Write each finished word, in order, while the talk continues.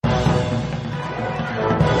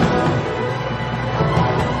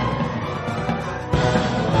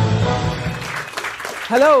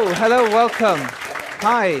Hello, welcome.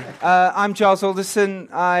 Hi, I'm Giles Alderson.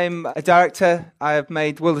 I'm a director. I have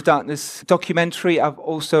made World of Darkness documentary. I'm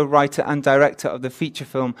also writer and director of the feature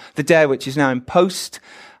film The Dare, which is now in post.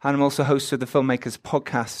 And I'm also host of the Filmmakers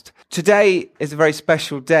Podcast. Today is a very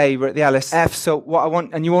special day. We're at the LSF, so what I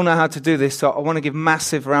want, and you all know how to do this, so I want to give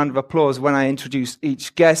massive round of applause when I introduce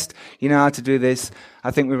each guest. You know how to do this. I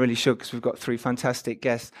think we really should, because we've got three fantastic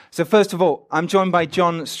guests. So first of all, I'm joined by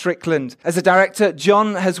Jon Strickland. As a director,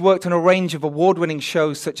 Jon has worked on a range of award-winning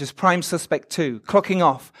shows such as Prime Suspect 2, Clocking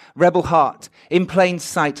Off, Rebel Heart, In Plain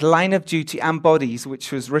Sight, Line of Duty, and Bodies,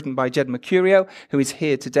 which was written by Jed Mercurio, who is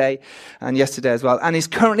here today and yesterday as well, and is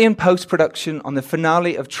currently in post-production on the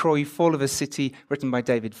finale of Troy, Fall of a City, written by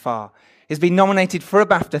David Farr. He's been nominated for a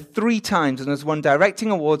BAFTA 3 times and has won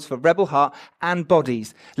directing awards for Rebel Heart and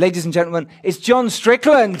Bodies. Ladies and gentlemen, it's Jon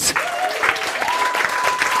Strickland.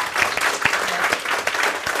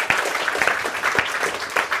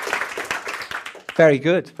 Very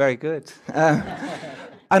good, very good.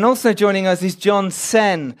 And also joining us is Jon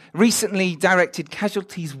SEN, recently directed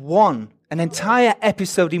Casualties 1, an entire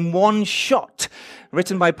episode in one shot,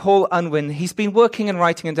 written by Paul Unwin. He's been working and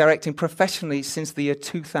writing and directing professionally since the year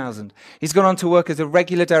 2000. He's gone on to work as a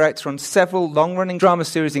regular director on several long-running drama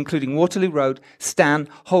series, including Waterloo Road, Stan,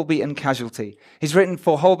 Holby, and Casualty. He's written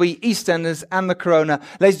for Holby, EastEnders, and The Corona.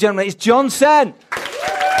 Ladies and gentlemen, it's Jon SEN!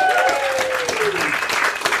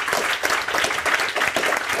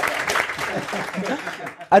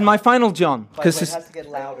 And my final Jon, because it has to get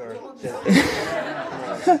louder.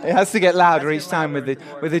 It has to get louder each time with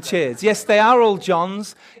the cheers. Yes, they are all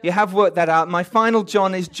Jons. You have worked that out. My final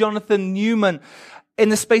Jon is Jonathan Newman. In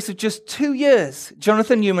the space of just 2 years,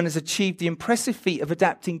 Jonathan Newman has achieved the impressive feat of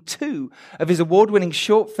adapting 2 of his award-winning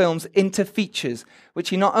short films into features, which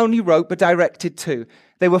he not only wrote but directed too.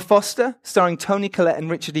 They were Foster, starring Toni Collette and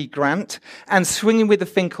Richard E. Grant, and Swinging with the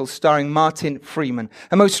Finkles, starring Martin Freeman.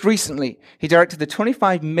 And most recently, he directed the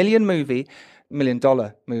 $25 million movie,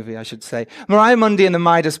 I should say, Mariah Mundy and the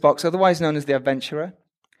Midas Box, otherwise known as The Adventurer,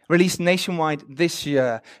 released nationwide this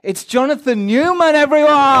year. It's Jonathan Newman,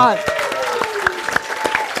 everyone!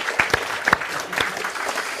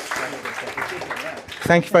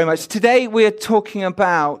 Thank you very much. Today we're talking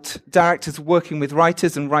about directors working with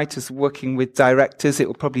writers and writers working with directors. It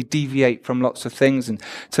will probably deviate from lots of things in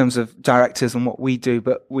terms of directors and what we do,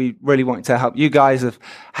 but we really wanted to help you guys of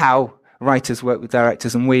how writers work with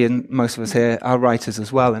directors, and we and most of us here are writers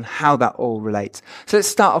as well, and how that all relates. So let's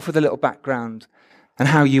start off with a little background and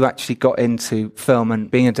how you actually got into film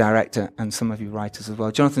and being a director, and some of you writers as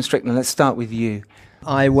well. Jonathan Strickland, let's start with you.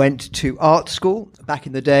 I went to art school back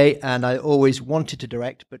in the day, and I always wanted to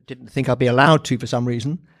direct, but didn't think I'd be allowed to for some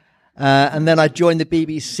reason. And then I joined the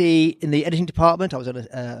BBC in the editing department. I was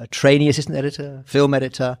a trainee assistant editor, film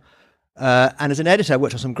editor. And as an editor, I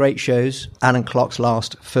worked on some great shows. Alan Clark's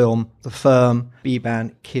last film, The Firm,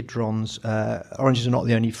 B-Ban, Kidrons, Oranges Are Not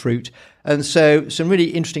the Only Fruit. And so some really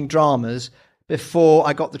interesting dramas before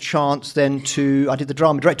I got the chance then I did the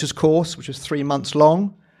drama director's course, which was 3 months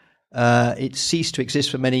long. It ceased to exist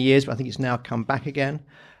for many years, but I think it's now come back again.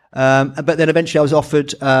 But then eventually I was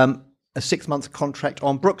offered a 6-month contract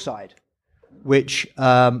on Brookside, which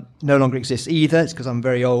no longer exists either. It's because I'm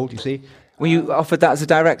very old, you see. Were you offered that as a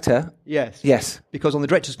director? Yes. Yes. Because on the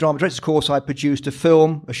drama director's course, I produced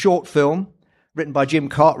a short film written by Jim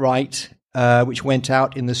Cartwright, which went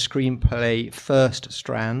out in the screenplay First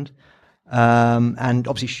Strand, and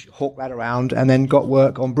obviously hawked that around, and then got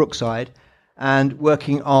work on Brookside. And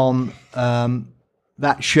working on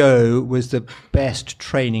that show was the best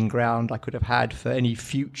training ground I could have had for any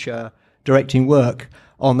future directing work.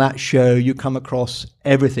 On that show, you come across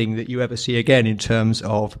everything that you ever see again in terms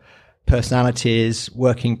of personalities,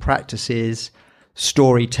 working practices,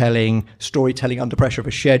 storytelling under pressure of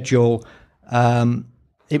a schedule.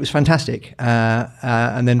 It was fantastic.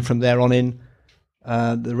 And then from there on in,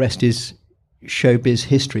 the rest is showbiz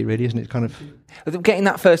history, really, isn't it? Kind of getting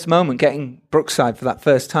that first moment, getting Brookside for that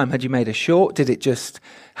first time. Had you made a short? Was it just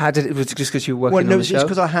because you were working on the show? Well, no, it's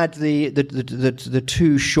because I had the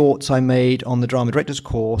 2 shorts I made on the drama director's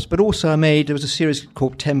course, but also there was a series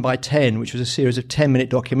called 10 by 10, which was a series of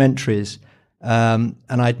 10-minute documentaries, and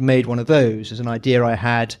I'd made one of those as an idea I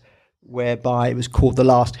had, whereby it was called The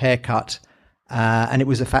Last Haircut. And it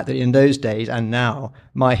was the fact that in those days and now,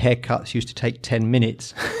 my haircuts used to take 10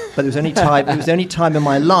 minutes. But it was the only time in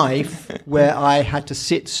my life where I had to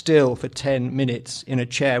sit still for 10 minutes in a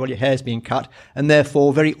chair while your hair's being cut. And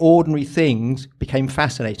therefore, very ordinary things became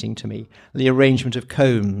fascinating to me. The arrangement of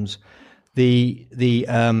combs, the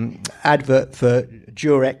advert for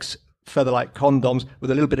Durex feather like condoms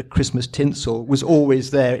with a little bit of Christmas tinsel was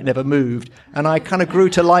always there. It never moved. And I kind of grew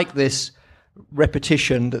to like this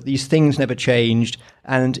repetition, that these things never changed.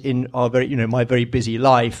 And in our my very busy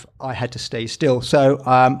life, I had to stay still. So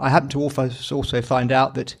I happened to also find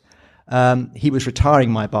out that he was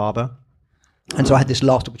retiring, my barber. And so I had this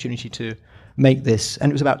last opportunity to make this.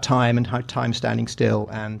 And it was about time and how time standing still.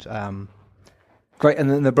 And great.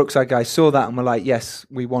 And then the Brookside guys saw that and were like, yes,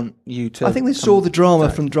 we want you to... I think they saw the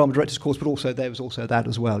drama from the drama director's course, but also there was also that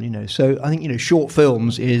as well, So I think, short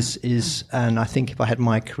films is, and I think if I had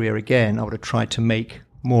my career again, I would have tried to make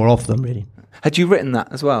more of them, really. Had you written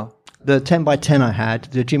that as well? The 10 by 10 I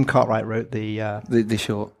had, Jim Cartwright wrote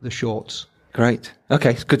the shorts. Great.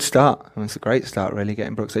 Okay, it's a good start. It's a great start, really,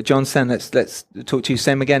 getting Brookside. John Sen, let's talk to you.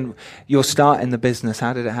 Same again, your start in the business,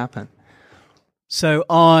 how did it happen? So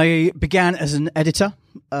I began as an editor,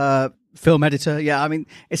 film editor. Yeah, I mean,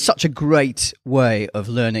 it's such a great way of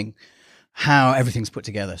learning how everything's put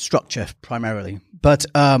together, structure primarily. But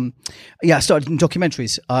I started in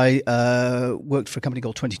documentaries. I worked for a company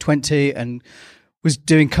called 2020 and was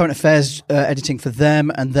doing current affairs editing for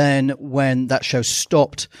them. And then when that show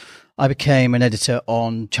stopped, I became an editor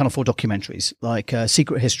on Channel 4 documentaries like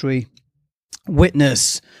Secret History,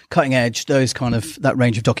 Witness, Cutting Edge, that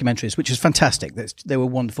range of documentaries, which was fantastic. They were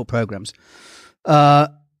wonderful programs.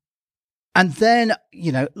 And then,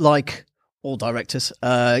 like all directors,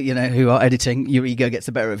 who are editing, your ego gets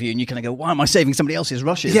the better of you and you kind of go, why am I saving somebody else's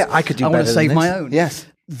rushes? Yeah, I could do better. I want to save my own. Yes.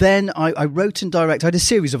 Then I wrote and directed. I had a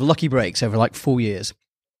series of lucky breaks over like 4 years.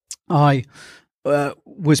 I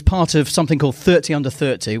was part of something called 30 Under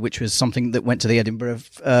 30, which was something that went to the Edinburgh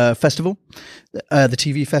Festival, the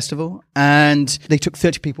TV festival, and they took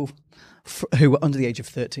 30 people who were under the age of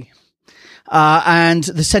 30. And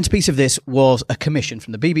the centrepiece of this was a commission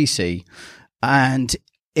from the BBC, and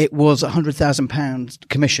it was £100,000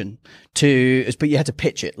 commission but you had to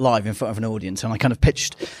pitch it live in front of an audience. And I kind of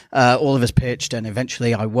pitched, all of us pitched, and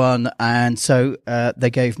eventually I won. And so they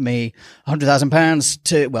gave me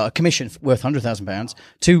 £100,000 a commission worth £100,000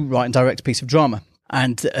 to write and direct a piece of drama.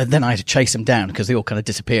 And then I had to chase them down because they all kind of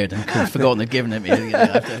disappeared and kind of forgotten they'd given it me.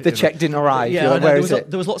 The check didn't arrive. Yeah, where is it?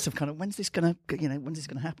 There was lots of kind of, when's this going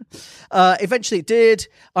to happen? Eventually it did.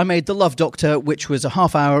 I made The Love Doctor, which was a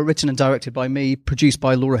half hour written and directed by me, produced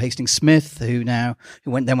by Laura Hastings Smith, who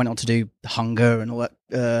went on to do Hunger and all that,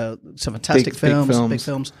 some fantastic big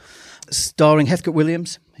films. Starring Heathcote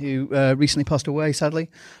Williams, who recently passed away, sadly.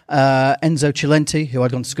 Enzo Cilenti, who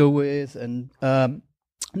I'd gone to school with, and Nitin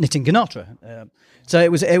Ganatra. So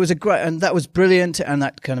it was a great, and that was brilliant, and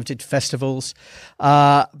that kind of did festivals.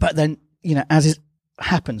 But then, as it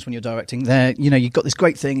happens when you're directing, you've got this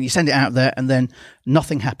great thing, and you send it out there, and then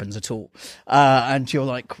nothing happens at all. And you're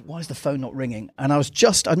like, why is the phone not ringing? And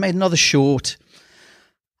I'd made another short.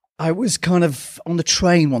 I was kind of on the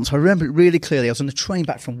train once. I remember it really clearly. I was on the train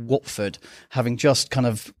back from Watford, having just kind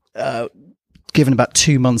of given about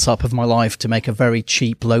 2 months up of my life to make a very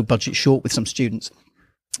cheap, low-budget short with some students.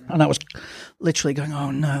 And I was literally going, oh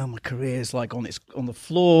no, my career's like on the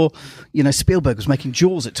floor. Spielberg was making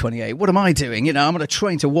Jaws at 28. What am I doing? I'm on a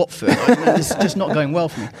train to Watford. This is just not going well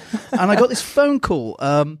for me. And I got this phone call.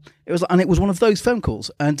 It was one of those phone calls.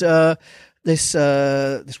 And this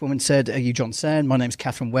woman said, "Are you John Sen? My name's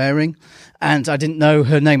Catherine Waring." And I didn't know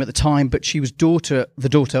her name at the time, but she was the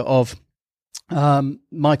daughter of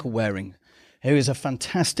Michael Waring, who is a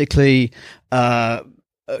fantastically,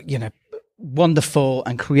 wonderful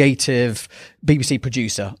and creative BBC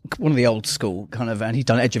producer, one of the old school kind of, and he'd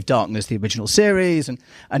done Edge of Darkness, the original series, and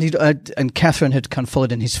Catherine had kind of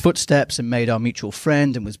followed in his footsteps and made Our Mutual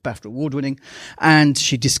Friend and was BAFTA award winning, and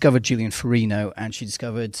she discovered Julian Farino and she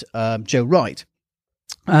discovered Joe Wright.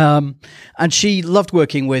 And she loved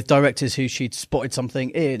working with directors who she'd spotted something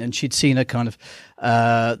in, and she'd seen a kind of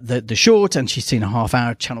the short, and she'd seen a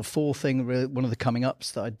half-hour Channel 4 thing, one of the coming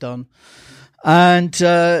ups that I'd done,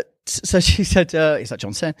 and so she said, "Is that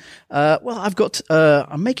John Sen? Well,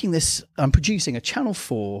 I'm producing a Channel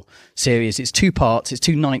 4 series. It's 2 parts. It's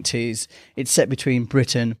 2 90s. It's set between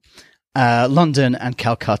Britain, London and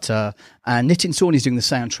Calcutta. And Nitin Sawhney's doing the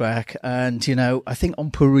soundtrack. And, I think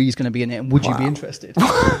Ampuri is going to be in it. And would you be interested?"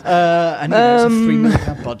 And it's a £3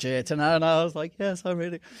 million budget. And I was like, yes, I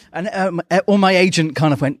really. And my agent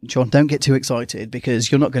kind of went, "John, don't get too excited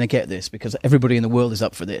because you're not going to get this because everybody in the world is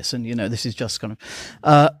up for this. And, this is just kind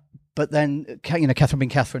of. But then, Catherine being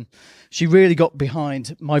Catherine, she really got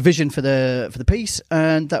behind my vision for the piece,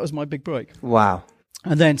 and that was my big break. Wow!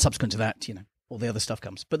 And then, subsequent to that, all the other stuff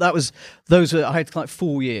comes. But I had like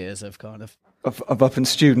 4 years of kind of up and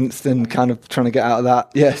students, then kind of trying to get out of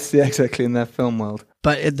that. Yes, yeah, exactly, in their film world.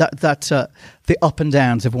 But the up and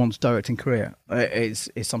downs of one's directing career is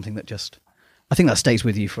something that I think that stays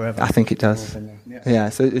with you forever. I think it does. Yeah.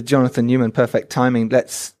 So Jonathan Newman, perfect timing.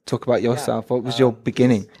 Let's talk about yourself. What was your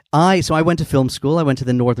beginning? I went to film school. I went to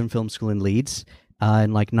the Northern Film School in Leeds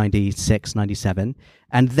in like 96, 97.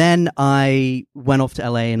 And then I went off to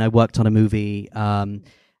LA and I worked on a movie. And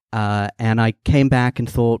I came back and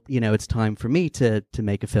thought, it's time for me to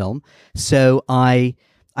make a film. So I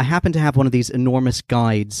happened to have one of these enormous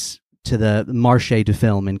guides to the Marché du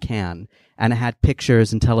Film in Cannes, and it had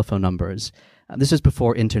pictures and telephone numbers. This was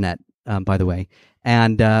before internet, by the way.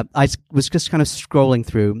 And I was just kind of scrolling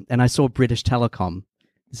through, and I saw British Telecom.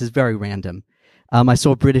 This is very random. I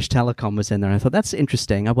saw British Telecom was in there, and I thought, that's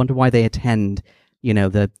interesting. I wonder why they attend,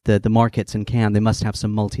 the markets in Cannes. They must have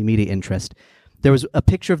some multimedia interest. There was a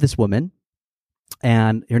picture of this woman,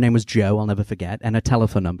 and her name was Jo, I'll never forget, and a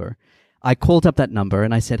telephone number. I called up that number,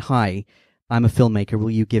 and I said, "Hi, I'm a filmmaker.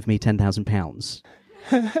 Will you give me £10,000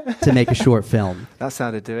 to make a short film?" That's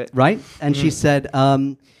how to do it. Right? And she said,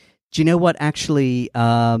 do you know what? Actually,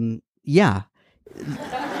 yeah.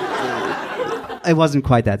 It wasn't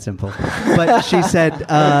quite that simple. But she said,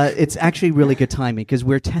 it's actually really good timing because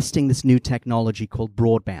we're testing this new technology called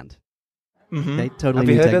broadband. Mm-hmm. Okay, totally Have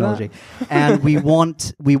you new heard technology. of that? And we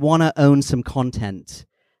want to own some content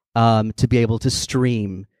to be able to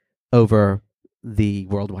stream over the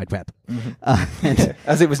World Wide Web. Mm-hmm.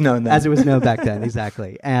 As it was known then. As it was known back then,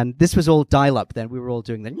 exactly. And this was all dial-up then. We were all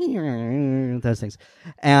doing those things.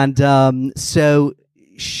 And so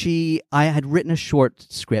I had written a short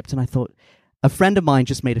script, and I thought, a friend of mine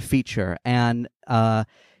just made a feature, and,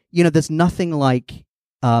 there's nothing like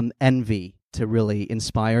envy to really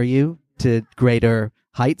inspire you to greater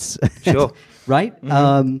heights. Sure. Right?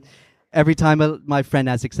 Mm-hmm. Every time my friend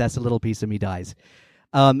has success, a little piece of me dies.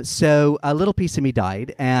 So a little piece of me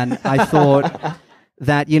died, and I thought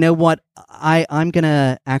that, you know what, I'm going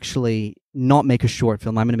to actually not make a short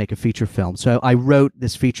film, I'm going to make a feature film. So I wrote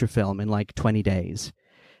this feature film in like 20 days,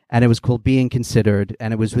 and it was called Being Considered,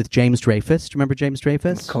 and it was with James Dreyfus. Do you remember James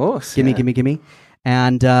Dreyfus? Of course. Gimme.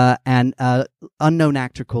 And an unknown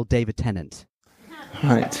actor called David Tennant.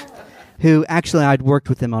 Right. Who actually I'd worked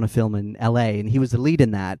with him on a film in LA, and he was the lead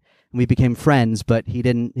in that, and we became friends, but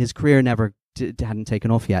his career never hadn't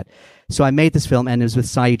taken off yet. So I made this film, and it was with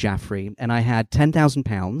Saeed Jaffrey, and I had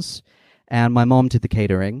 £10,000, and my mom did the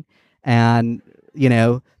catering, and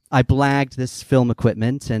I blagged this film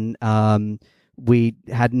equipment, and we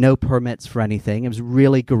had no permits for anything. It was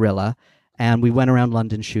really guerrilla, and we went around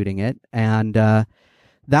London shooting it, and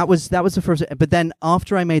that was the first. But then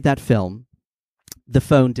after I made that film, the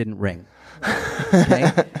phone didn't ring,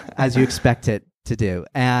 okay, as you expect it to do,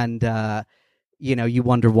 and you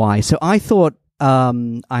wonder why. So I thought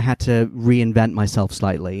I had to reinvent myself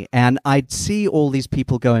slightly, and I'd see all these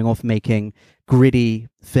people going off making gritty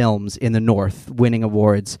films in the North, winning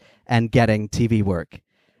awards and getting TV work,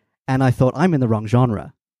 and I thought, I'm in the wrong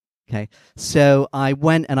genre. Okay, so I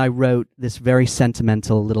went and I wrote this very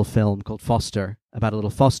sentimental little film called Foster, about a little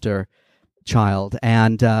foster child,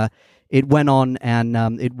 and it went on and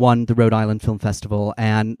it won the Rhode Island Film Festival,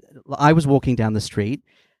 and I was walking down the street,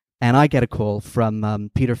 and I get a call from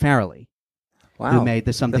Peter Farrelly, who made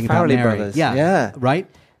There's Something About Farrelly Mary. brothers. Yeah, right?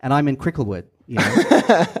 And I'm in Cricklewood,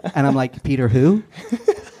 and I'm like, Peter who?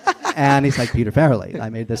 And he's like, Peter Farrelly. I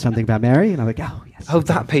made There's Something About Mary, and I'm like, oh, yes. Oh,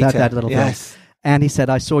 that Peter. That little yes. film. And he said,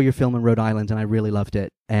 I saw your film in Rhode Island, and I really loved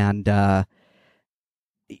it. And, have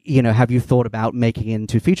you thought about making it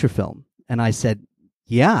into a feature film? And I said,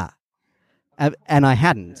 yeah. And I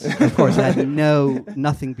hadn't. Of course, I had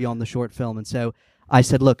nothing beyond the short film. And so I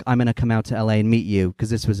said, look, I'm going to come out to LA and meet you, because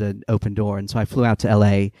this was an open door. And so I flew out to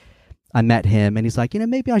LA. I met him, and he's like,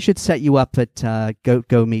 maybe I should set you up at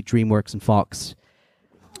go meet DreamWorks and Fox.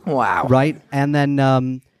 Wow. Right? And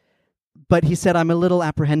then, but he said, I'm a little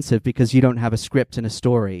apprehensive because you don't have a script and a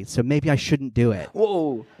story, so maybe I shouldn't do it.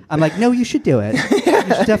 Whoa. I'm like, no, you should do it.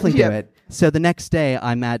 You should definitely do it. So the next day,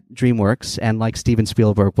 I'm at DreamWorks, and like Steven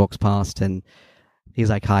Spielberg walks past, and he's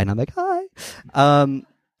like, hi, and I'm like, hi.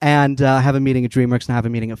 And I have a meeting at DreamWorks, and I have a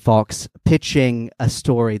meeting at Fox, pitching a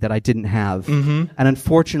story that I didn't have. Mm-hmm. And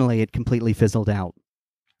unfortunately, it completely fizzled out.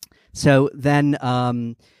 So then,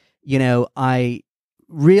 I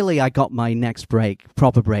got my next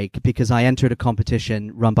proper break, because I entered a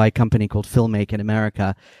competition run by a company called Filmmake in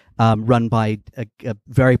America, run by a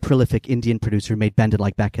very prolific Indian producer who made Bend It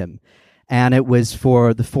Like Beckham. And it was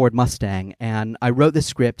for the Ford Mustang. And I wrote this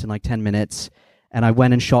script in like 10 minutes, and I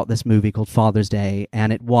went and shot this movie called Father's Day,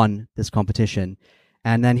 and it won this competition.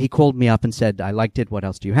 And then he called me up and said, I liked it, what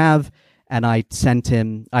else do you have? and I sent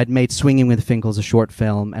him. I'd made Swinging with the Finkles a short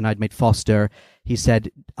film, and I'd made Foster. He said,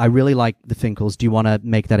 "I really like the Finkles. Do you want to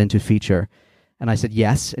make that into a feature?" And I said,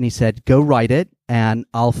 "Yes." And he said, "Go write it, and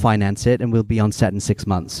I'll finance it, and we'll be on set in 6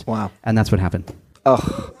 months." Wow. And that's what happened.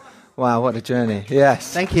 Oh, wow, what a journey.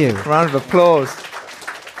 Yes. Thank you. Round of applause.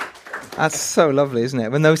 That's so lovely, isn't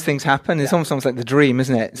it? When those things happen, it's almost like the dream,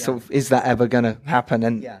 isn't it? Sort of, is that ever going to happen?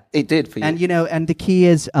 And it did for you. And, and the key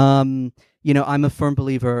is, I'm a firm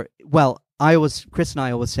believer. Well, Chris and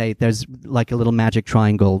I always say there's like a little magic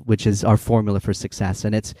triangle, which is our formula for success.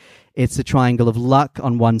 And it's a triangle of luck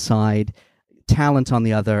on one side, talent on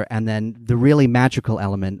the other, and then the really magical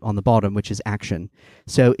element on the bottom, which is action.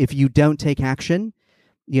 So if you don't take action,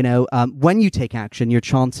 when you take action, your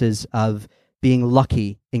chances of being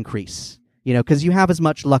lucky increase, because you have as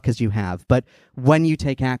much luck as you have. But when you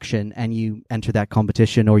take action and you enter that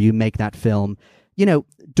competition or you make that film,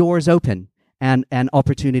 doors open and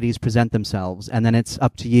opportunities present themselves. And then it's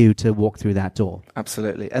up to you to walk through that door.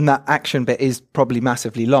 Absolutely. And that action bit is probably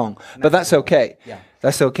massively long, but that's okay. Yeah.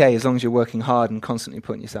 That's okay as long as you're working hard and constantly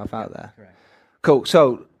putting yourself out there. Correct. Cool.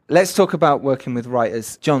 So let's talk about working with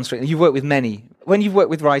writers. John Strickland, you've worked with many. When you've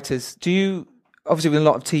worked with writers, obviously with a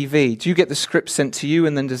lot of TV, do you get the script sent to you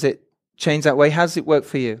and then does it change that way? How does it work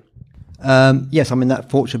for you? Yes, I'm in that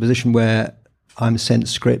fortunate position where I'm sent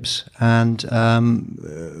scripts and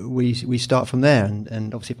we start from there.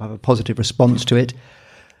 And obviously if I have a positive response to it,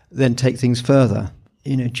 then take things further.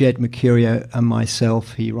 Jed Mercurio and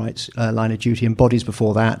myself, he writes Line of Duty and Bodies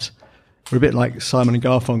before that. We're a bit like Simon and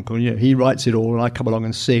Garfunkel. He writes it all and I come along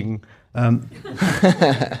and sing. Simon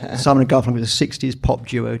and Garfunkel was a 60s pop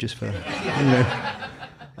duo, just for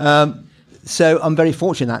so I'm very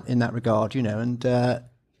fortunate in that regard,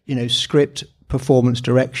 and script, performance,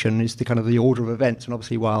 direction is the kind of the order of events. And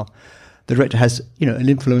obviously, while the director has an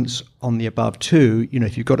influence on the above too,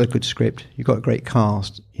 if you've got a good script, you've got a great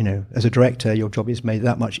cast. As a director, your job is made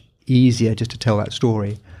that much easier just to tell that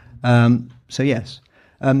story. So yes,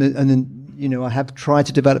 and then. I have tried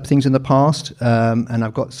to develop things in the past, and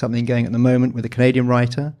I've got something going at the moment with a Canadian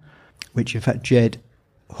writer, which in fact Jed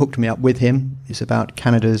hooked me up with him. It's about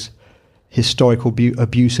Canada's historical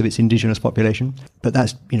abuse of its indigenous population. But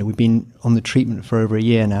that's, we've been on the treatment for over a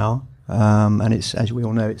year now, and it's, as we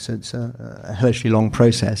all know, it's a hellishly long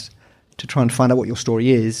process to try and find out what your story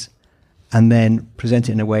is and then present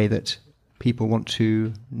it in a way that people want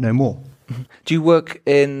to know more. Do you work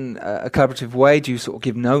in a collaborative way? Do you sort of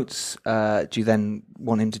give notes? Do you then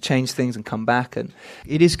want him to change things and come back? And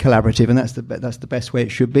it is collaborative, and that's the best way it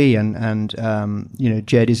should be. And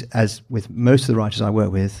Jed is, as with most of the writers I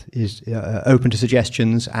work with, is open to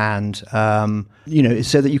suggestions, and so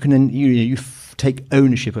that you can then take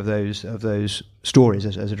ownership of those stories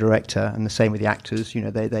as a director, and the same with the actors.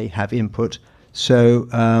 They have input. So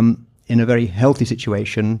in a very healthy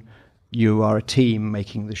situation, you are a team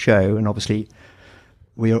making the show, and obviously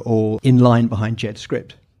we are all in line behind Jed's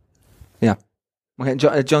script. Yeah. Okay,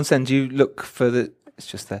 John Sen, do you look for it's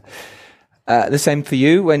just there. The same for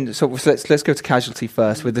you. Let's go to Casualty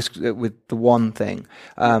first with the one thing.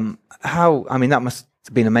 That must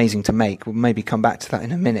have been amazing to make. We'll maybe come back to that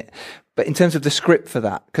in a minute. But in terms of the script for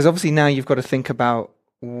that, because obviously now you've got to think about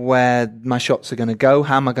where my shots are going to go,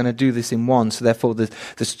 how am I going to do this in one? So therefore the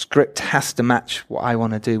script has to match what I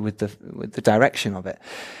want to do with the direction of it.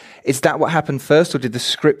 Is that what happened first, or did the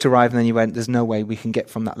script arrive and then you went, there's no way we can get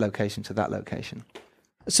from that location to that location?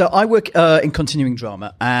 So I work in continuing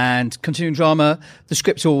drama, and continuing drama, the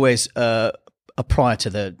script's always prior to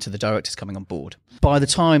the directors coming on board. By the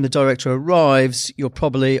time the director arrives, you're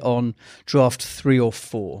probably on draft 3 or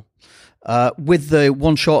 4. With the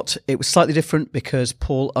one shot, it was slightly different because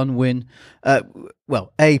Paul Unwin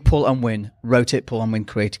wrote it. Paul Unwin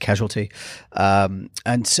created Casualty, and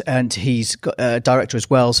he's got a director as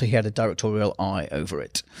well, so he had a directorial eye over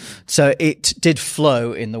it. So it did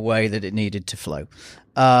flow in the way that it needed to flow.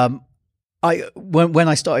 When I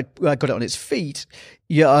got it on its feet,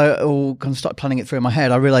 I kind of started planning it through in my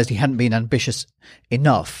head. I realised he hadn't been ambitious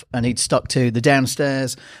enough, and he'd stuck to the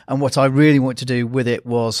downstairs. And what I really wanted to do with it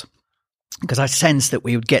was, because I sensed that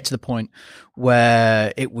we would get to the point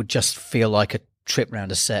where it would just feel like a trip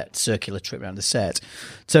round a set, circular trip round a set.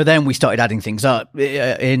 So then we started adding things up.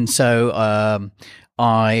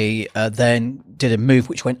 I then did a move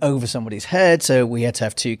which went over somebody's head, so we had to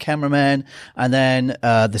have 2 cameramen, and then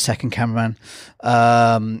the second cameraman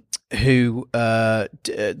who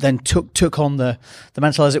then took on the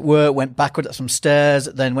mantle, as it were, went backward up some stairs,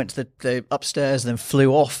 then went to the upstairs, then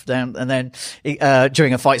flew off down, and then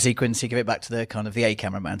during a fight sequence he gave it back to the kind of the A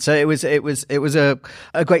cameraman. So it was a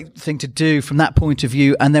great thing to do from that point of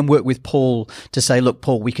view, and then work with Paul to say, look,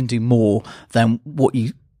 Paul, we can do more than what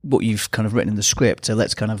you've kind of written in the script, so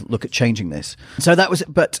let's kind of look at changing this. So that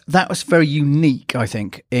was very unique, I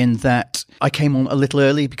think, in that I came on a little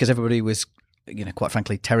early because everybody was, quite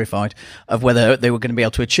frankly, terrified of whether they were going to be able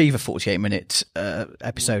to achieve a 48-minute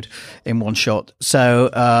episode in one shot. So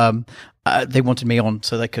they wanted me on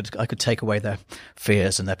so I could take away their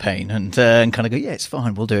fears and their pain and kind of go, yeah, it's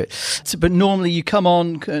fine, we'll do it. But normally you come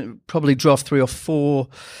on, probably draft 3 or 4.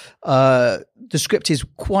 The script is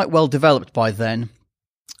quite well developed by then.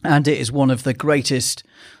 And it is one of the greatest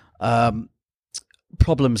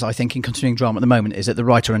problems, I think, in continuing drama at the moment, is that the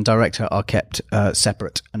writer and director are kept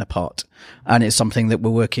separate and apart. And it's something that we're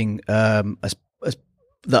working, that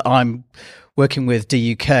I'm working with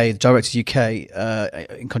DUK, the Directors UK,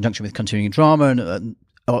 in conjunction with Continuing Drama and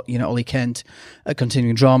Ollie Kent at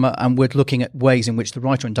Continuing Drama. And we're looking at ways in which the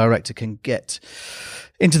writer and director can get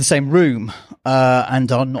into the same room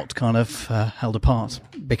and are not kind of held apart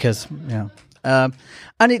because,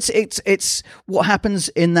 and it's what happens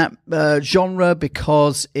in that genre,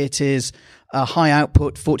 because it is a high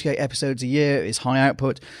output. 48 episodes a year is high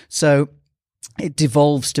output, so it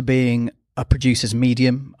devolves to being a producer's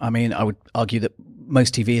medium. I mean, I would argue that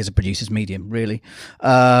most TV is a producer's medium, really,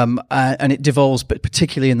 and it devolves, but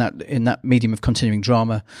particularly in that medium of continuing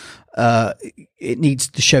drama, the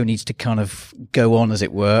show needs to kind of go on, as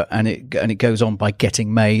it were, and it goes on by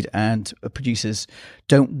getting made, and producers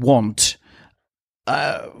don't want,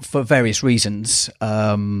 for various reasons,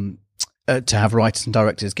 to have writers and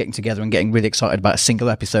directors getting together and getting really excited about a single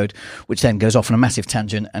episode, which then goes off on a massive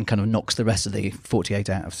tangent and kind of knocks the rest of the 48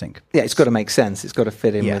 out of sync. Yeah, it's got to make sense. It's got to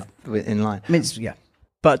fit in with in line. I mean,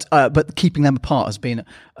 but keeping them apart has been,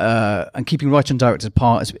 and keeping writers and directors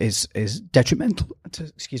apart is detrimental.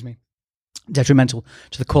 Detrimental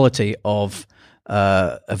to the quality of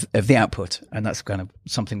the output, and that's kind of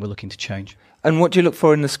something we're looking to change. And what do you look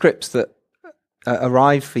for in the scripts that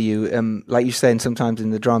arrive for you? Like you're saying, sometimes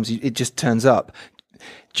in the dramas it just turns up.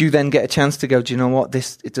 Do you then get a chance to go, do you know what,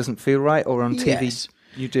 it doesn't feel right? Or on TV? Yes.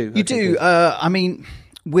 You do? You do. I mean,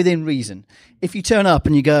 within reason. If you turn up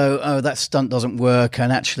and you go, oh, that stunt doesn't work,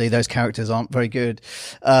 and actually those characters aren't very good,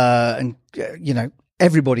 and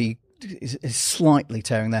everybody is slightly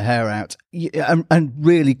tearing their hair out and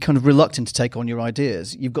really kind of reluctant to take on your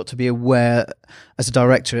ideas, you've got to be aware as a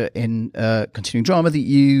director in continuing drama that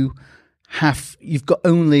you've got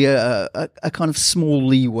only a kind of small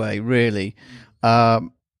leeway, really,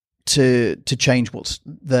 to change what's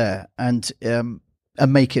there and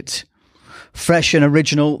make it fresh and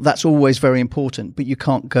original. That's always very important, but you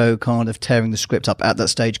can't go kind of tearing the script up at that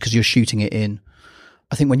stage because you're shooting it in.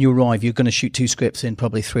 I think when you arrive, you're going to shoot 2 scripts in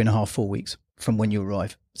probably 3.5, 4 weeks from when you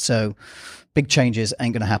arrive. So big changes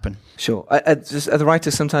ain't going to happen. Sure. Are the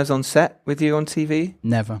writers sometimes on set with you on TV?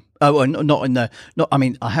 Never. Oh, well, not in the. Not. I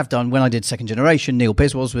mean, I have done when I did Second Generation. Neil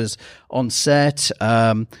Biswas was on set.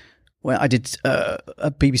 When I did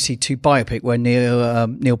a BBC Two biopic where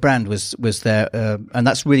Neil Brand was there, and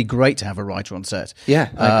that's really great to have a writer on set. Yeah,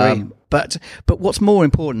 I agree. But what's more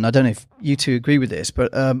important, I don't know if you two agree with this,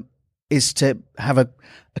 but is to have a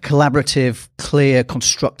collaborative, clear,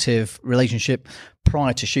 constructive relationship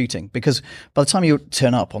prior to shooting. Because by the time you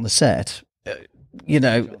turn up on the set, the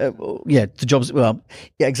job's,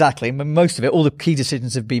 exactly. Most of it, all the key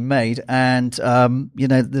decisions have been made, and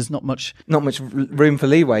there's not much room for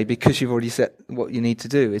leeway because you've already set what you need to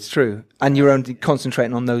do. It's true, and you're only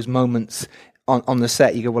concentrating on those moments on the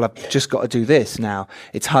set. You go, well, I've just got to do this now.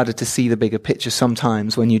 It's harder to see the bigger picture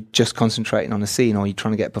sometimes when you're just concentrating on a scene or you're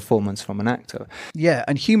trying to get a performance from an actor. Yeah,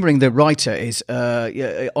 and humouring the writer is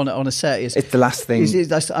on a set is it's the last thing.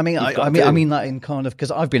 I mean that in kind of,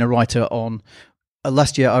 because I've been a writer on.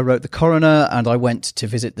 Last year I wrote The Coroner and I went to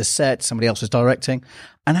visit the set. Somebody else was directing.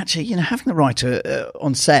 And actually, having the writer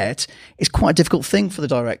on set is quite a difficult thing for the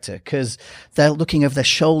director because they're looking over their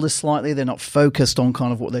shoulders slightly. They're not focused on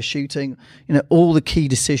kind of what they're shooting. All the key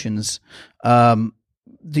decisions that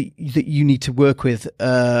you need to work with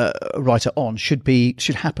a writer on should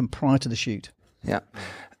happen prior to the shoot. Yeah.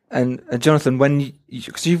 And Jonathan,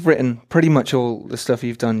 because you've written pretty much all the stuff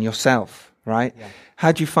you've done yourself, right? Yeah.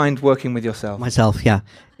 How do you find working with yourself? Myself, yeah.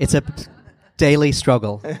 It's a daily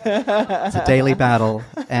struggle. It's a daily battle,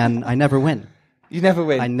 and I never win. You never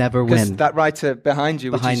win. I never Because win. that writer behind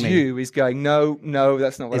you, which is me. you, is going, no,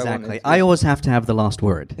 that's not what I Exactly. wanted. I always have to have the last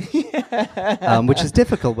word, which is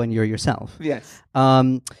difficult when you're yourself. Yes.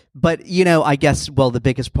 But, I guess, the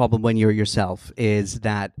biggest problem when you're yourself is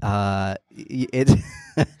that it,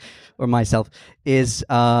 or myself, is,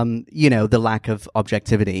 the lack of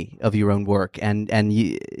objectivity of your own work. And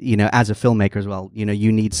as a filmmaker as well,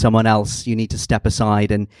 you need someone else, you need to step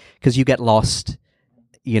aside, and because you get lost,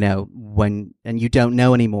 and you don't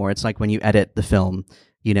know anymore. It's like when you edit the film,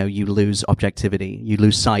 you lose objectivity, you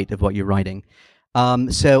lose sight of what you're writing.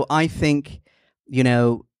 So I think,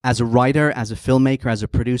 as a writer, as a filmmaker, as a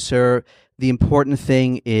producer, the important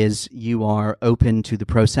thing is you are open to the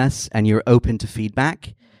process and you're open to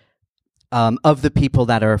feedback of the people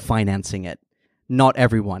that are financing it. Not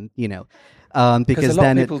everyone, because a lot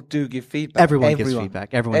then of people do give feedback. Everyone gives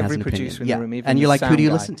feedback. Everyone has an producer opinion. in the room, even and you're the like, who sound do you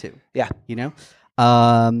guy. listen to? Yeah.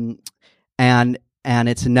 And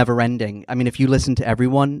it's never ending. I mean, if you listen to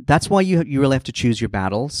everyone, that's why you really have to choose your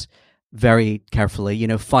battles very carefully.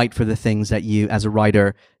 Fight for the things that you, as a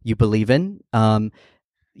writer, you believe in. And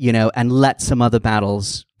let some other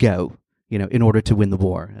battles go. In order to win the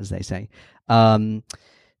war, as they say.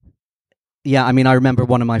 Yeah, I mean, I remember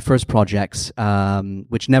one of my first projects,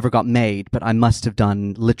 which never got made, but I must have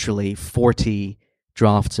done literally 40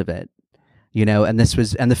 drafts of it. And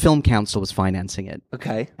the Film Council was financing it.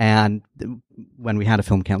 Okay. And when we had a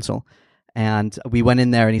Film Council, and we went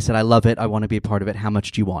in there, and he said, "I love it. I want to be a part of it. How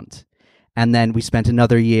much do you want?" And then we spent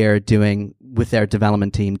another year with their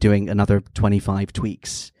development team, doing another 25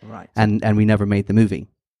 tweaks. Right. And we never made the movie.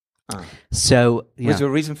 So was there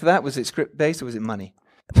a reason for that? Was it script based or was it money?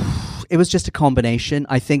 It was just a combination.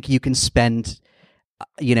 I think you can spend,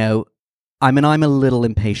 I'm a little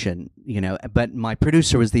impatient, but my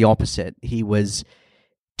producer was the opposite. He was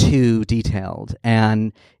too detailed.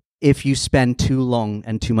 And if you spend too long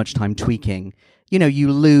and too much time tweaking,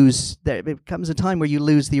 you lose, there comes a time where you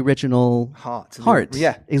lose the original heart.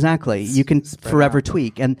 Yeah. Exactly. You can forever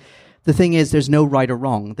tweak. And the thing is, there's no right or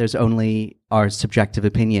wrong. There's only our subjective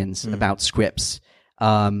opinions about scripts.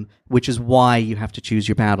 Which is why you have to choose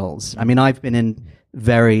your battles. I mean, I've been in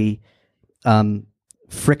very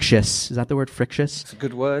frictious, is that the word, frictious? It's a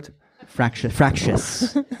good word.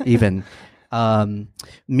 Fractious, even,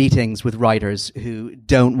 meetings with writers who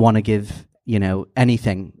don't want to give,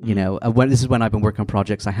 anything, this is when I've been working on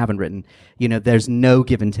projects I haven't written. There's no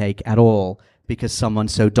give and take at all because someone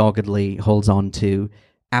so doggedly holds on to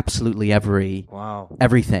absolutely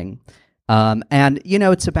everything. And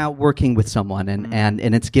it's about working with someone and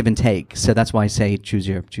it's give and take. So that's why I say choose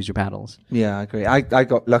your battles. Yeah, I agree. I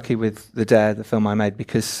got lucky with The Dare, the film I made,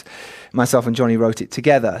 because myself and Johnny wrote it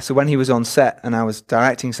together. So when he was on set and I was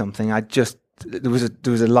directing something, there was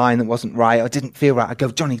a line that wasn't right. I didn't feel right. I'd go,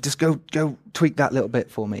 Johnny, just go tweak that little bit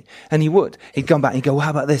for me. And he would. He'd come back and he'd go, well,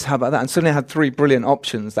 how about this? How about that? And suddenly I had 3 brilliant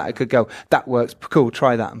options that I could go, that works, cool,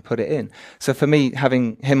 try that and put it in. So for me,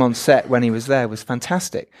 having him on set when he was there was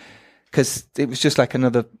fantastic, because it was just like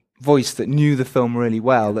another voice that knew the film really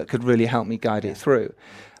well that could really help me guide it through.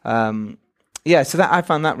 So that I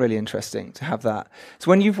found that really interesting to have that.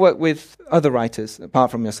 So when you've worked with other writers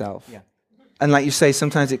apart from yourself, and like you say,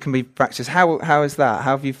 sometimes it can be fractious. How is that?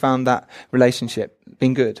 How have you found that relationship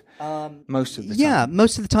been good? Most of the time. Yeah,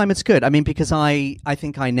 most of the time it's good. I mean, because I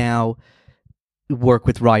think I now work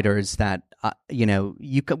with writers that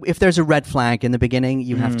if there's a red flag in the beginning,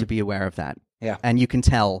 you have to be aware of that. Yeah, and you can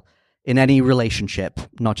tell in any relationship,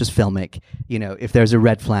 not just filmic, if there's a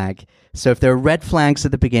red flag. So if there are red flags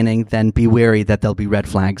at the beginning, then be wary that there'll be red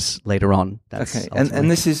flags later on. That's okay. And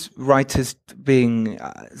this is writers being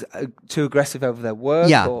too aggressive over their work?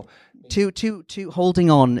 Yeah. Or to holding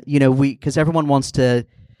on, because everyone wants to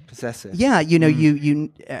possessive. Yeah,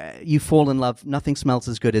 you fall in love. Nothing smells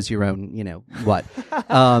as good as your own, what.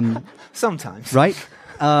 Sometimes. Right?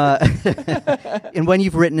 And when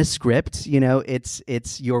you've written a script,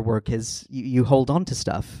 it's your work is you hold on to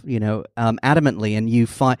stuff, adamantly, and you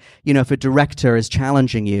find, if a director is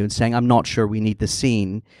challenging you and saying, "I'm not sure we need this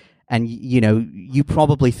scene," and you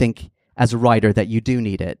probably think as a writer that you do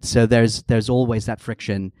need it. So there's always that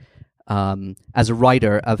friction as a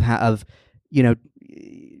writer of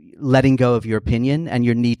letting go of your opinion and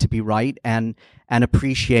your need to be right and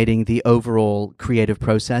appreciating the overall creative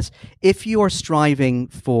process. If you are striving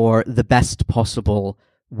for the best possible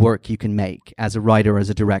work you can make as a writer or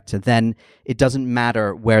as a director, then it doesn't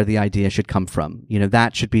matter where the idea should come from.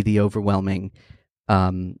 That should be the overwhelming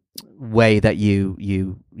way that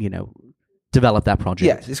you develop that project.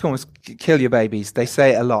 Yes, it's almost kill your babies. They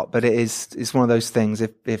say it a lot, but it's one of those things.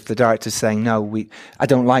 If the director's saying no, I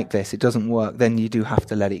don't like this, it doesn't work, then you do have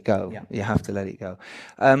to let it go. Yeah. You have to let it go.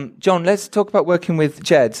 John, let's talk about working with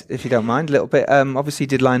Jed, if you don't mind, a little bit. Obviously, you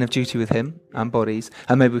did Line of Duty with him and Bodies,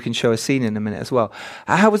 and maybe we can show a scene in a minute as well.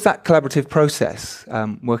 How was that collaborative process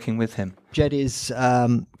working with him? Jed is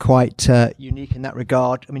quite unique in that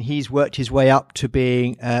regard. I mean, he's worked his way up to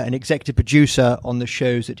being an executive producer on the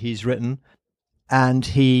shows that he's written, and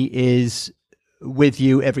he is with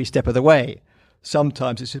you every step of the way.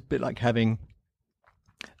 Sometimes it's a bit like having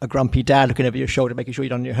a grumpy dad looking over your shoulder, making sure you've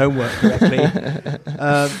done your homework correctly.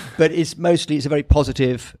 But it's a very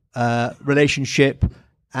positive relationship,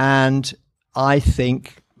 and I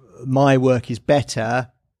think my work is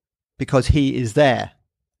better because he is there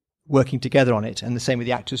working together on it, and the same with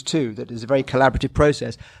the actors too. That is a very collaborative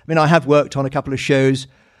process. I mean, I have worked on a couple of shows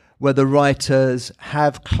where the writers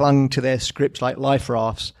have clung to their scripts like life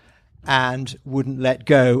rafts and wouldn't let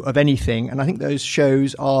go of anything. And I think those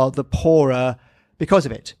shows are the poorer because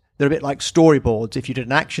of it. They're a bit like storyboards. If you did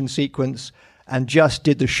an action sequence and just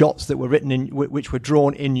did the shots that were written in, which were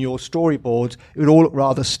drawn in your storyboards, it would all look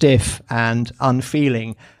rather stiff and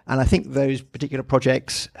unfeeling. And I think those particular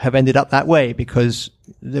projects have ended up that way because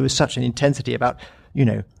there was such an intensity about,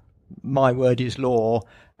 my word is law,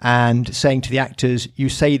 and saying to the actors, you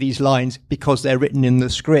say these lines because they're written in the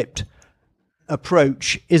script.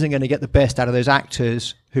 Approach isn't going to get the best out of those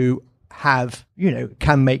actors who have,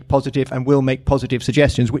 can make positive and will make positive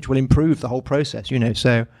suggestions, which will improve the whole process,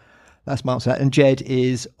 So that's my answer to that. And Jed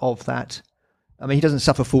is of that. I mean, he doesn't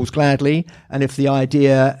suffer fools gladly. And if the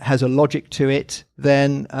idea has a logic to it,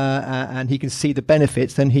 then, and he can see the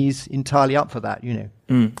benefits, then he's entirely up for that,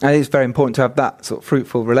 And it's very important to have that sort of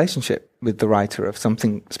fruitful relationship with the writer of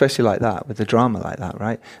something, especially like that, with a drama like that,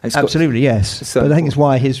 right? Absolutely, yes. But I think it's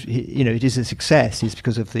why it is a success, is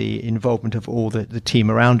because of the involvement of all the team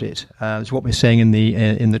around it. It's what we're saying in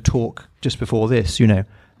the talk just before this,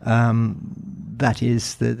 that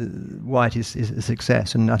is why it is a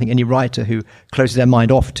success. And I think any writer who closes their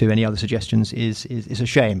mind off to any other suggestions is a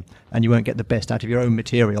shame, and you won't get the best out of your own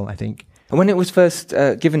material, I think. And when it was first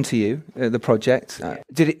given to you, the project,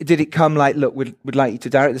 did it come like, look, we'd like you to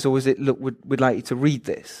direct this, or was it, look, we'd like you to read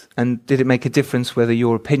this? And did it make a difference whether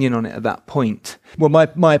your opinion on it at that point? Well,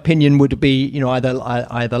 my opinion would be, either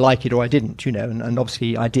like it or I didn't, and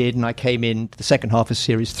obviously I did, and I came in the second half of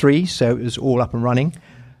Series 3, so it was all up and running.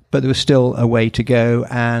 But there was still a way to go,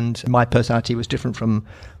 and my personality was different from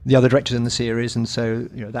the other directors in the series, and so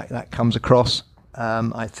that comes across.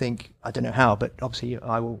 I think, I don't know how, but obviously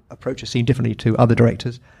I will approach a scene differently to other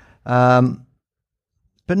directors. But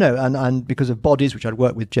no, and because of Bodies, which I'd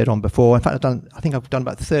worked with Jed on before, in fact I think I've done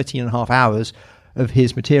about 13 and a half hours of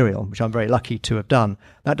his material, which I'm very lucky to have done.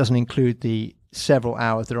 That doesn't include the several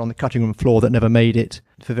hours that are on the cutting room floor that never made it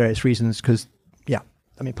for various reasons, because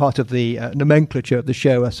part of the nomenclature of the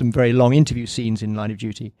show are some very long interview scenes in Line of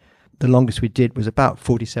Duty. The longest we did was about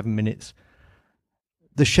 47 minutes.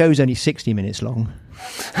 The show's only 60 minutes long,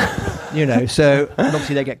 so and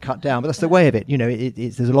obviously they get cut down, but that's the way of it.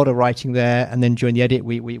 There's a lot of writing there, and then during the edit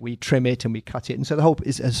we trim it and we cut it, and so the whole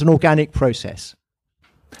it's an organic process.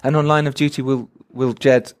 And on Line of Duty, will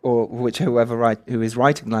Jed or whoever who is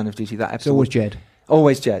writing Line of Duty that episode? It's always Jed.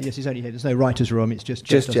 Always Jed. Yes, he's only here. There's no writer's room. It's just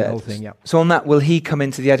Jed does the whole thing. Yeah. So on that, will he come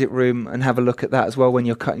into the edit room and have a look at that as well when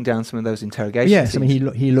you're cutting down some of those interrogations? Yes, scenes? I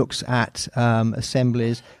mean he looks at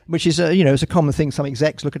assemblies, which is it's a common thing. Some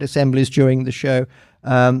execs look at assemblies during the show.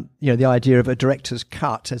 The idea of a director's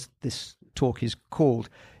cut, as this talk is called,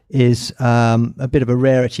 is a bit of a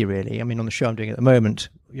rarity, really. I mean, on the show I'm doing at the moment,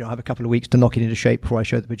 I have a couple of weeks to knock it into shape before I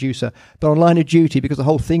show the producer. But on Line of Duty, because the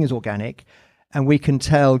whole thing is organic, and we can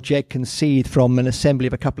tell Jed can see from an assembly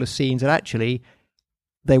of a couple of scenes that actually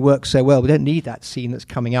they work so well. We don't need that scene that's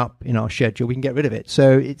coming up in our schedule. We can get rid of it.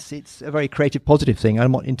 So it's a very creative, positive thing.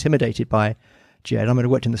 I'm not intimidated by Jed. I'm going to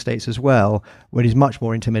work in the States as well, where he's much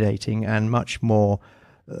more intimidating and much more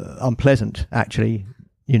unpleasant, actually.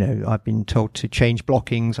 I've been told to change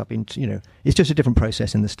blockings. It's just a different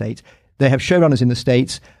process in the States. They have showrunners in the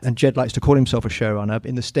States, and Jed likes to call himself a showrunner.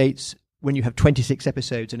 In the States, when you have 26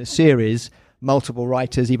 episodes in a series, multiple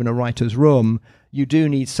writers, even a writer's room, you do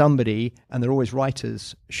need somebody, and they're always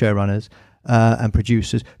writers, showrunners, and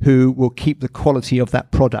producers, who will keep the quality of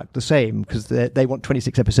that product the same, because they want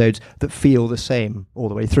 26 episodes that feel the same all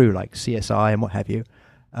the way through, like CSI and what have you.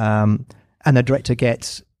 And the director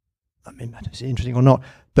gets, I don't know if it's interesting or not,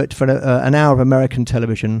 but for an hour of American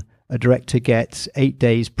television, a director gets 8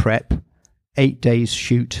 days prep, 8 days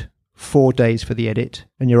shoot, 4 days for the edit,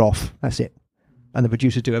 and you're off. That's it. And the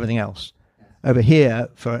producers do everything else. Over here,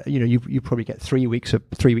 for you probably get 3 weeks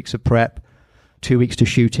of prep, 2 weeks to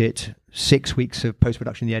shoot it, 6 weeks of post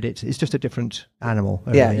production, the edit. It's just a different animal.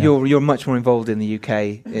 Yeah, you're much more involved in the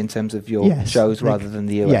UK in terms of your shows rather than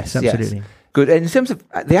the US. Yes, absolutely. Yes. Good. And in terms of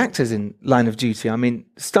the actors in Line of Duty, I mean,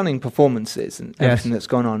 stunning performances and everything that's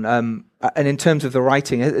gone on. And in terms of the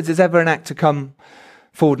writing, has ever an actor come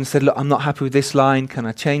forward and said, "Look, I'm not happy with this line. Can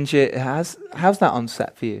I change it?" How's that on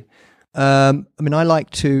set for you? I mean, I like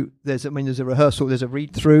to. There's a rehearsal. There's a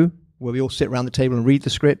read through where we all sit around the table and read the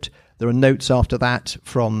script. There are notes after that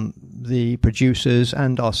from the producers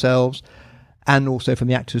and ourselves, and also from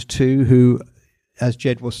the actors too, who, as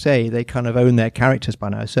Jed will say, they kind of own their characters by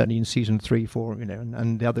now. Certainly in season 3, 4,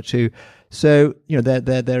 and the other two. So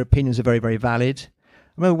their opinions are very, very valid.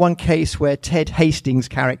 I remember one case where Ted Hastings'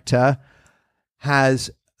 character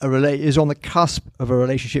is on the cusp of a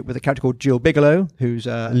relationship with a character called Jill Bigelow, who's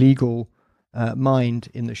a legal mind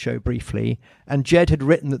in the show briefly. And Jed had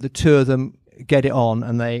written that the two of them get it on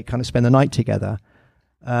and they kind of spend the night together.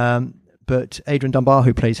 But Adrian Dunbar,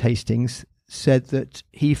 who plays Hastings, said that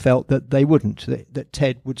he felt that they wouldn't, that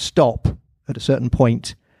Ted would stop at a certain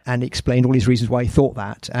point, and explained all his reasons why he thought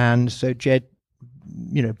that. And so Jed,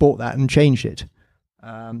 bought that and changed it.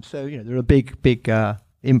 So there are big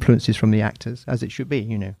influences from the actors, as it should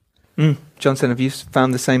be, Johnson, have you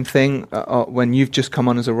found the same thing when you've just come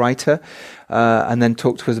on as a writer, and then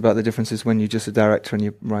talk to us about the differences when you're just a director and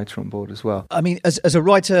you're a writer on board as well? I mean, as a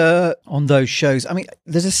writer on those shows, I mean,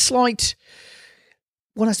 there's a slight...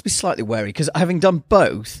 One has to be slightly wary, because having done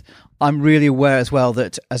both, I'm really aware as well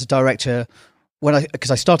that as a director,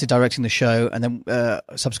 because I started directing the show and then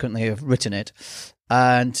subsequently have written it,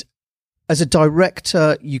 and as a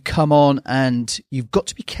director, you come on and you've got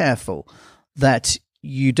to be careful that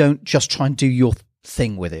you don't just try and do your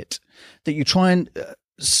thing with it, that you try and...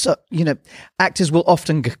 actors will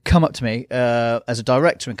often come up to me as a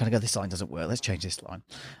director and kind of go, "This line doesn't work, let's change this line."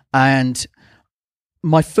 And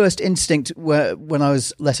my first instinct when I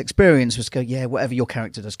was less experienced was to go, "Yeah, whatever your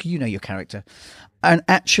character does, you know your character." And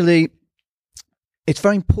actually, it's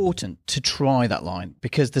very important to try that line,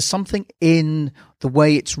 because there's something in the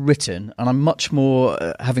way it's written, and I'm much more,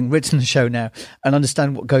 having written the show now and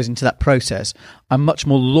understand what goes into that process, I'm much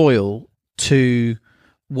more loyal to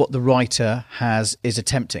what the writer is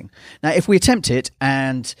attempting. Now, if we attempt it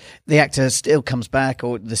and the actor still comes back,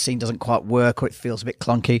 or the scene doesn't quite work, or it feels a bit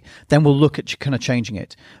clunky, then we'll look at kind of changing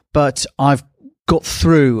it. But I've got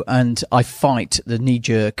through and I fight the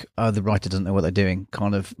knee-jerk, the writer doesn't know what they're doing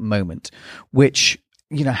kind of moment, which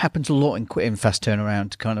happens a lot in fast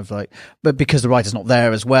turnaround, kind of like, but because the writer's not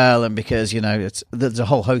there as well, and because there's a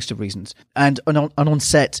whole host of reasons, and on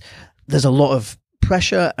set there's a lot of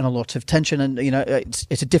pressure and a lot of tension, and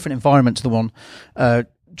it's a different environment to the one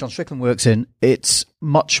John Strickland works in. It's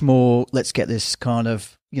much more, let's get this kind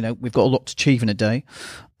of, we've got a lot to achieve in a day,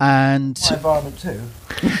 and my environment too.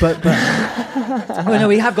 But well, no,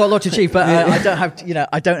 we have got a lot to achieve, but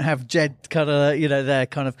I don't have Jed kind of they're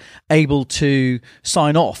kind of able to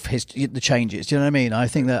sign off the changes. Do you know what I mean? I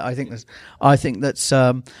think that's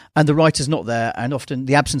and the writer's not there, and often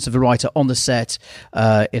the absence of a writer on the set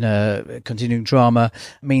in a continuing drama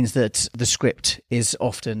means that the script is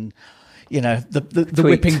often the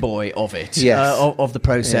whipping boy of it, yes. of the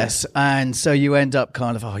process. Yeah. And so you end up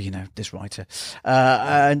kind of, this writer.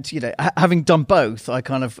 And, having done both, I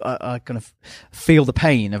kind of feel the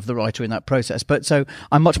pain of the writer in that process. But so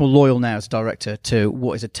I'm much more loyal now as a director to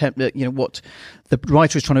what is what the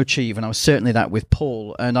writer is trying to achieve. And I was certainly that with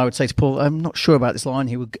Paul. And I would say to Paul, "I'm not sure about this line."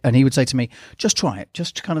 He would say to me, "Just try it.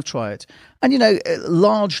 Just kind of try it." And,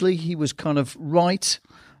 largely he was kind of right.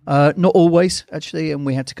 Not always, actually, and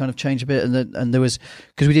we had to kind of change a bit. And there was,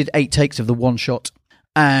 because we did 8 takes of the one shot,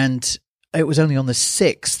 and it was only on the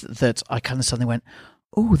 6th that I kind of suddenly went,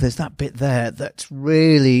 "Oh, there's that bit there that's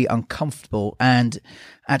really uncomfortable." And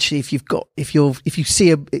actually, if you see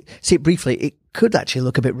it briefly, it could actually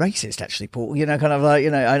look a bit racist, actually, Paul. Kind of like,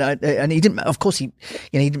 and he didn't. Of course, he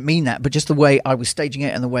didn't mean that, but just the way I was staging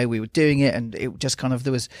it and the way we were doing it, and it just kind of,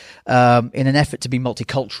 there was in an effort to be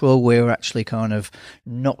multicultural, we were actually kind of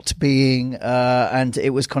not being, and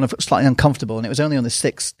it was kind of slightly uncomfortable. And it was only on the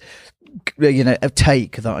 6th, a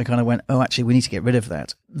take that I kind of went, "Oh, actually, we need to get rid of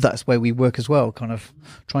that." That's where we work as well, kind of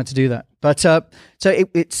trying to do that. But so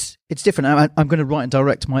it's different. I'm going to write and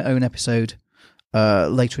direct my own episode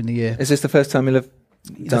later in the year. Is this the first time you'll have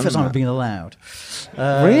done the first time that? I've been allowed.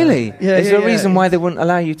 Really? Yeah. Is there a reason why they wouldn't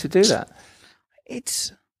allow you to do that?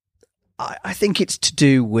 I think it's to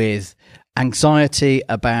do with anxiety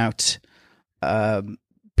about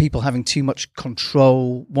people having too much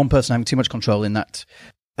control. One person having too much control in that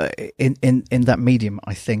in that medium,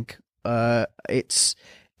 I think. It's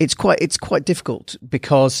quite difficult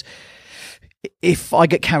because if I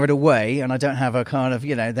get carried away and I don't have a kind of,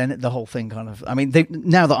 then the whole thing kind of, I mean,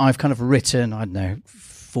 now that I've kind of written, I don't know,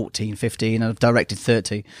 14, 15, and I've directed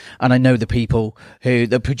 30, and I know the people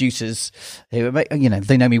the producers who,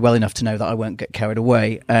 they know me well enough to know that I won't get carried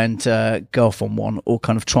away and go off on one or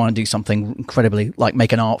kind of try and do something incredibly, like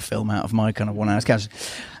make an art film out of my kind of 1 hour sketch.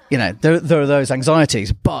 There are those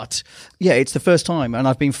anxieties, but yeah, it's the first time, and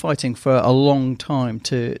I've been fighting for a long time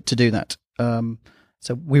to do that.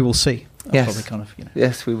 So we will see. Yes. Probably kind of,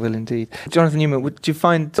 Yes, we will indeed. Jonathan Newman, would you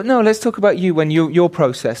find... No, let's talk about you when your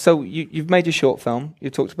process. So you've made your short film.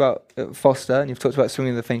 You've talked about Foster, and you've talked about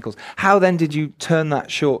Swinging the Finkel's. How then did you turn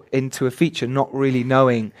that short into a feature, not really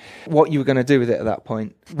knowing what you were going to do with it at that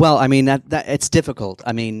point? Well, I mean, that it's difficult.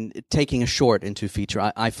 I mean, taking a short into a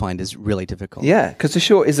feature, I find is really difficult. Yeah, because the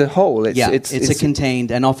short is a whole. It's a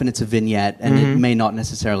contained, and often it's a vignette, and it may not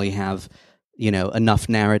necessarily have, enough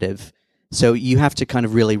narrative. So you have to kind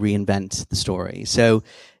of really reinvent the story. So,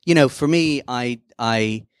 for me, I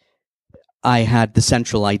had the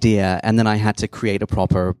central idea, and then I had to create a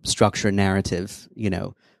proper structure narrative,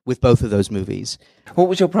 with both of those movies. What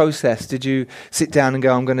was your process? Did you sit down and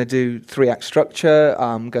go, I'm going to do 3-act structure,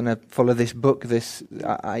 I'm going to follow this book, this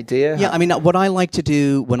idea? Yeah, I mean, what I like to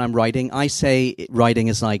do when I'm writing, I say writing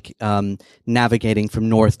is like navigating from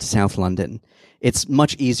North to South London. It's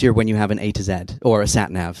much easier when you have an A to Z, or a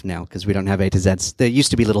sat-nav now, because we don't have A to Zs. There used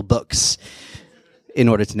to be little books in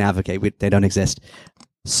order to navigate. They don't exist.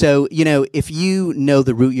 So, if you know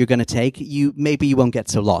the route you're going to take, maybe you won't get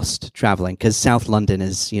so lost traveling, because South London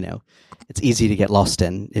is, it's easy to get lost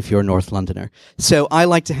in if you're a North Londoner. So I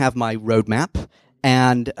like to have my roadmap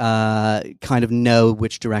and kind of know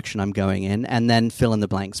which direction I'm going in, and then fill in the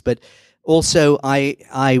blanks. But also,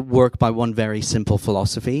 I work by one very simple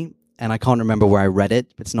philosophy, and I can't remember where I read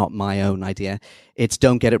it. It's not my own idea. It's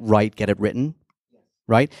don't get it right, get it written.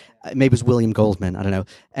 Right? Maybe it was William Goldman, I don't know.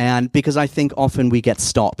 And because I think often we get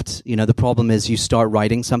stopped. The problem is you start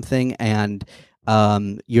writing something and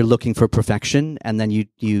you're looking for perfection, and then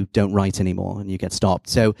you don't write anymore and you get stopped.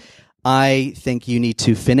 So I think you need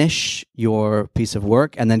to finish your piece of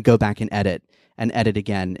work and then go back and edit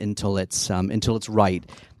again until it's right.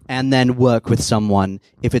 And then work with someone.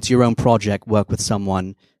 If it's your own project, work with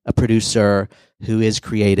someone, a producer who is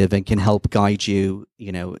creative and can help guide you,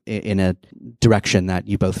 in a direction that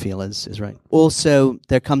you both feel is right. Also,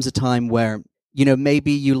 there comes a time where,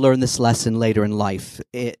 maybe you learn this lesson later in life,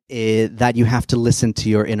 that you have to listen to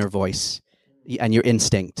your inner voice and your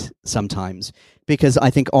instinct sometimes. Because I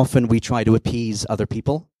think often we try to appease other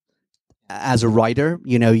people. As a writer,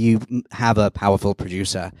 you have a powerful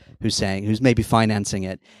producer who's maybe financing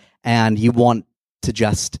it, and you want to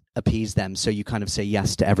just appease them, so you kind of say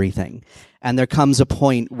yes to everything. And there comes a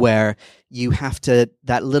point where you have to,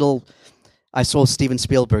 I saw Steven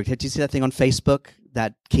Spielberg, did you see that thing on Facebook,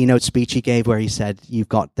 that keynote speech he gave where he said,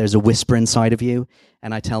 there's a whisper inside of you,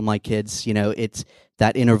 and I tell my kids, it's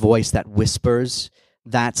that inner voice that whispers,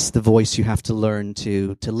 that's the voice you have to learn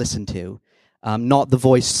to listen to. Not the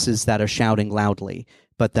voices that are shouting loudly,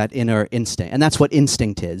 but that inner instinct. And that's what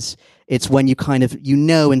instinct is. It's when you kind of,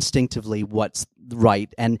 instinctively what's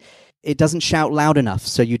right, and it doesn't shout loud enough,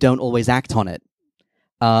 so you don't always act on it.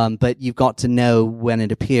 But you've got to know when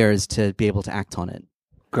it appears to be able to act on it.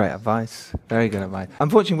 Great advice. Very good advice.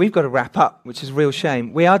 Unfortunately, we've got to wrap up, which is a real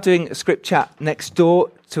shame. We are doing a script chat next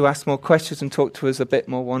door to ask more questions and talk to us a bit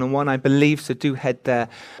more one-on-one, I believe, so do head there.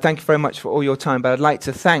 Thank you very much for all your time, but I'd like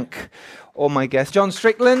to thank all my guests, John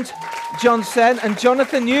Strickland, Jon SEN, and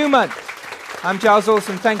Jonathan Newman. I'm Giles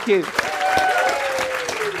Alderson. Thank you.